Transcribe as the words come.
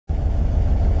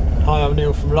Hi, I'm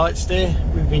Neil from Lite Steer.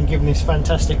 We've been given this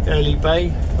fantastic early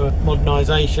bay for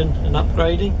modernisation and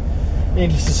upgrading.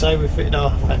 Needless to say, we've fitted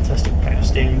our fantastic power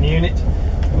steering unit.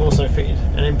 We've also fitted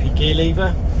an MP gear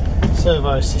lever,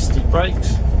 servo assisted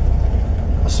brakes,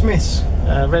 a Smith's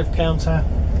rev counter,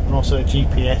 and also a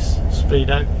GPS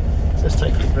speedo. So let's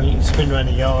take it for a little spin around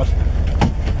the yard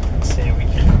and see how we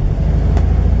get.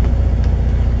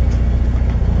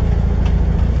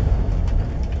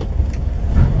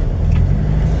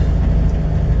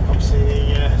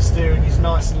 Steering is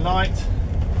nice and light.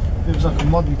 Feels like a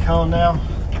modern car now.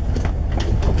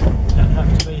 Don't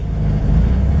have to be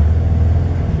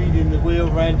feeding the wheel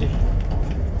around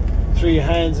through your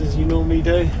hands as you normally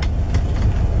do.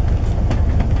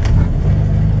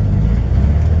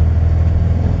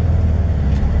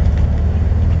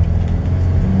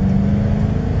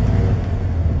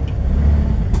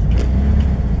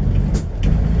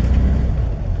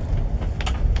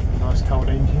 Nice cold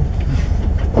engine.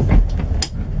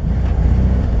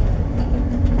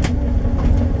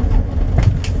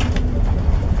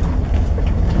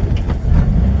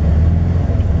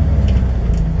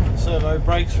 Servo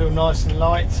brakes feel nice and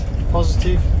light,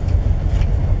 positive.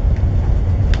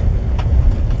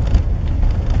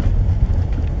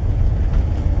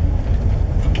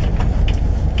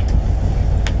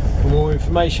 For more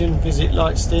information, visit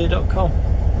litesteer.com.